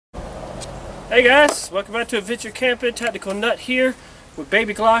Hey guys, welcome back to Adventure Camping. Tactical Nut here with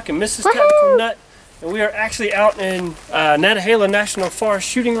Baby Glock and Mrs. Tactical Nut. And we are actually out in Nanthala National Forest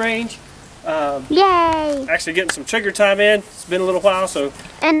shooting range. Yay! Actually getting some trigger time in. It's been a little while, so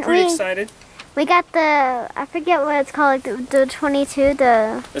pretty excited. We got the, I forget what it's called, like the 22,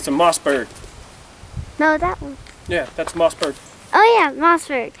 It's a mossberg. No, that one. Yeah, that's a mossberg. Oh yeah,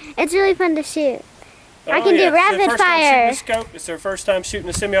 mossberg. It's really fun to shoot. I can do rapid fire. It's their first time shooting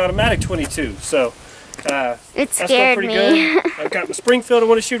a semi-automatic 22, so it scared pretty me. Good. I've got the Springfield I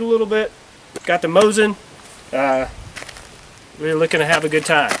want to shoot a little bit. Got the Mosin. We're looking to have a good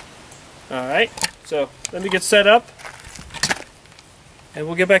time. All right, so let me get set up, and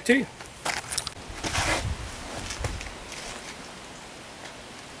we'll get back to you.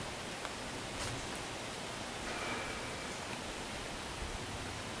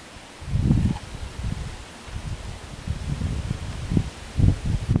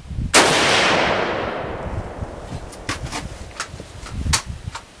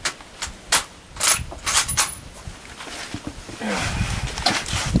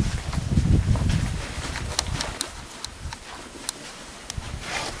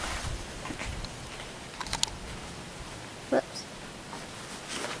 Whoops.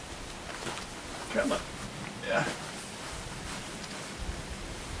 Come on. Yeah.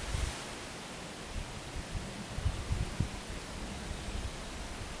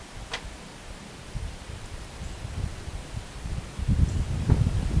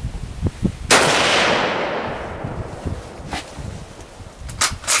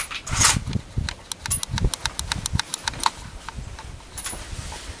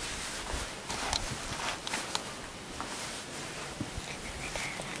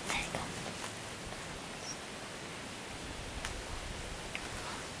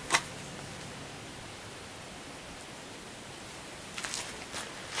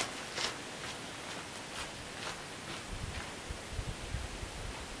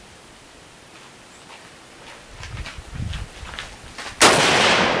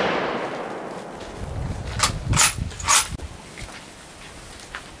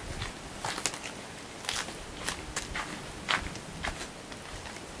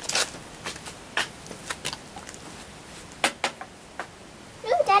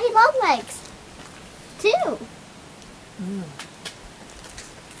 Daddy long legs. Too.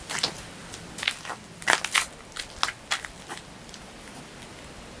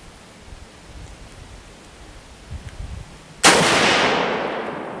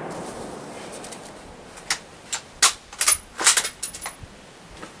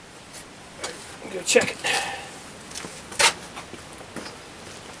 Go check it.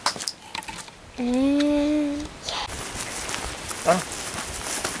 And Oh.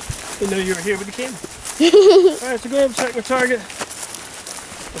 Didn't know you were here with the camera. Alright, so go ahead and check my target.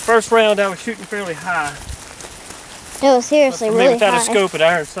 The first round I was shooting fairly high. no, seriously, For me, really without high. a scope at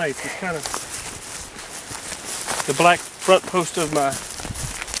iron sights, it's kind of the black front post of my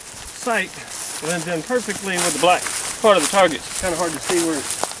sight blends in perfectly with the black part of the target. It's kind of hard to see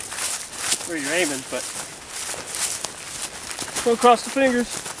where you're aiming, but go cross the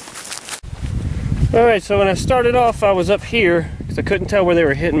fingers. Alright, so when I started off, I was up here because I couldn't tell where they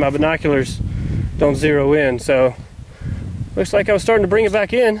were hitting. My binoculars don't zero in, so looks like I was starting to bring it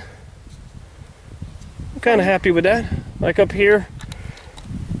back in. I'm kind of happy with that. Like up here,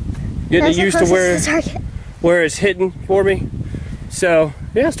 getting it used to where it's hitting for me. So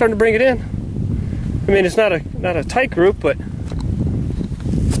yeah, starting to bring it in. I mean, it's not a tight group, but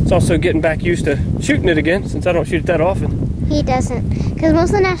it's also getting back used to shooting it again since I don't shoot it that often. He doesn't, because most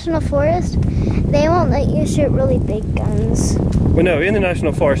of the national forest, they won't let you shoot really big guns. Well, no, in the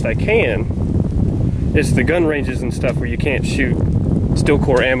national forest I can. It's the gun ranges and stuff where you can't shoot steel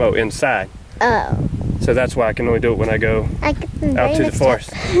core ammo inside. Oh. So that's why I can only do it when I go out to the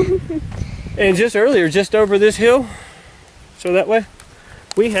forest. And just earlier, just over this hill, so that way,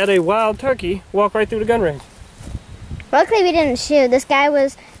 we had a wild turkey walk right through the gun range. Luckily we didn't shoot. This guy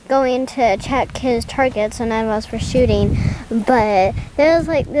was going to check his targets and none of us were shooting. But there was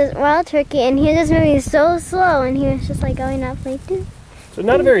like this wild turkey and he was just moving so slow and he was just like going up like doo, So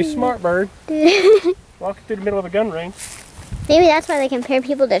not a very smart bird, doo. walking through the middle of a gun range. Maybe that's why they compare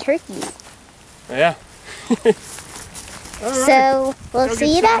people to turkeys. Yeah. All right. So we'll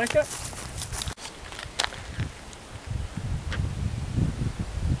see you back.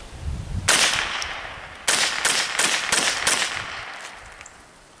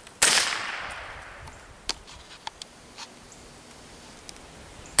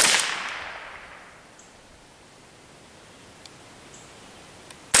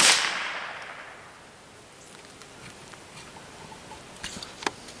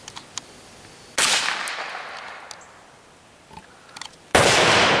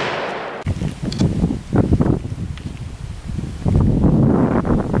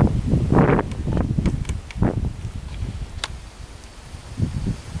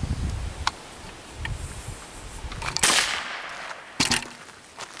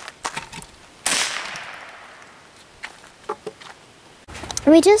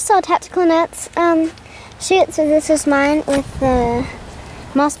 We just saw Tactical Nuts shoot, so this is mine with the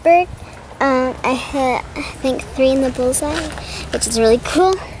Mossberg. I hit, I think, 3 in the bullseye, which is really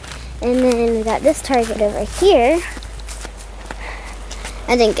cool. And then we got this target over here.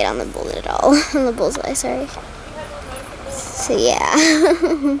 I didn't get on the bullet at all, on the bullseye, sorry. So yeah,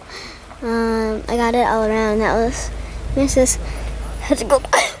 I got it all around. That was Mrs. Tactical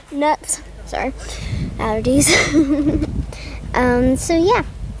Nuts. Sorry, allergies. So yeah,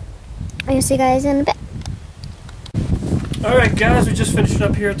 I'll see you guys in a bit. Alright guys, we just finished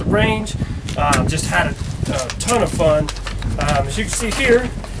up here at the range. Just had a ton of fun. As you can see here,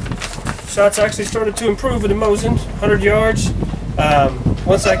 shots actually started to improve with the Mosin, 100 yards.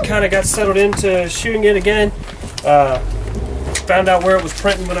 Once I kind of got settled into shooting it again, found out where it was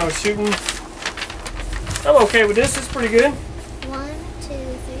printing when I was shooting. I'm okay with this, it's pretty good. 1, 2, 3,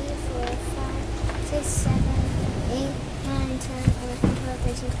 4, 5, 6, 7, 8, 9, 10, 11, 12,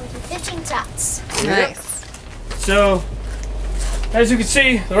 13, 14, 15 shots. Nice. So, as you can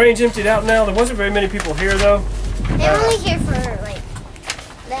see, the range emptied out now. There wasn't very many people here though. They're only here for like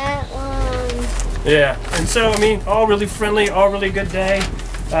that long. Yeah, and so I mean, all really friendly, all really good day.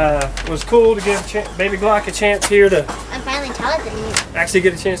 It was cool to give Baby Glock a chance here to I'm finally taller than you. actually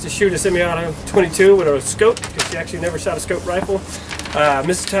get a chance to shoot a semi-auto 22 with a scope, because she actually never shot a scope rifle.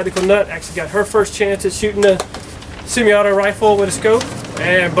 Mrs. Tactical Nut actually got her first chance at shooting a semi-auto rifle with a scope,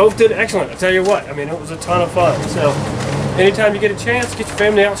 and both did excellent. I tell you what, I mean, it was a ton of fun. So anytime you get a chance, get your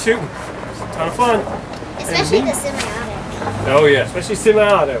family out shooting. It's a ton of fun. Especially the semi-auto. Oh yeah, especially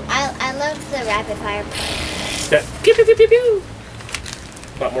semi-auto. I loved the rapid fire. That pew pew pew pew pew.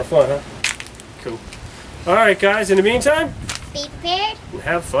 A lot more fun, huh? Cool. All right, guys. In the meantime, Be prepared.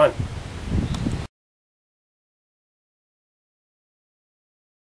 have fun.